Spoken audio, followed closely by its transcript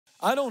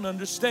I don't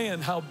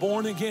understand how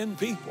born-again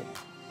people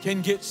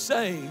can get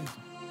saved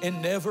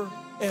and never,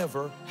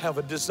 ever have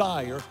a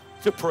desire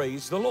to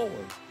praise the Lord.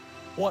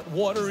 What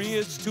water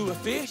is to a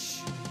fish,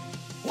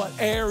 what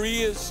air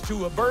is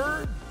to a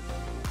bird,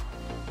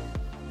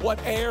 what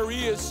air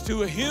is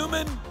to a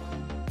human,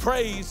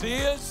 praise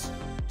is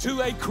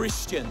to a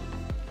Christian.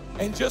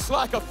 And just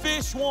like a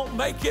fish won't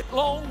make it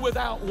long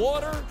without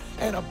water,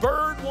 and a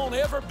bird won't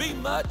ever be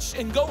much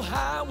and go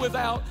high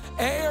without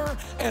air,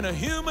 and a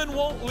human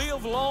won't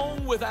live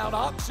long without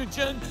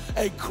oxygen,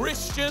 a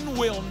Christian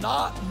will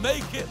not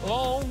make it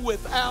long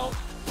without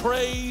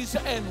praise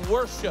and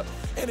worship.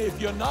 And if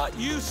you're not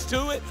used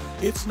to it,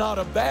 it's not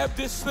a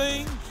Baptist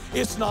thing,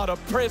 it's not a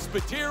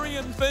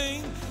Presbyterian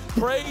thing,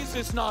 praise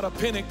is not a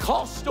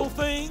Pentecostal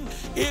thing,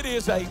 it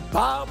is a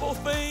Bible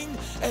thing,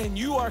 and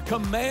you are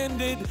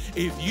commanded,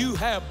 if you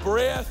have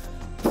breath,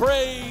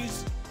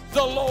 praise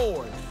the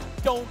Lord.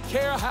 Don't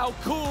care how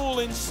cool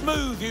and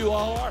smooth you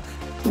are,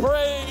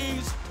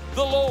 praise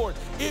the Lord.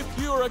 If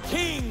you're a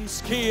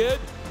king's kid,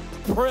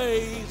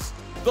 praise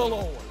the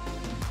Lord.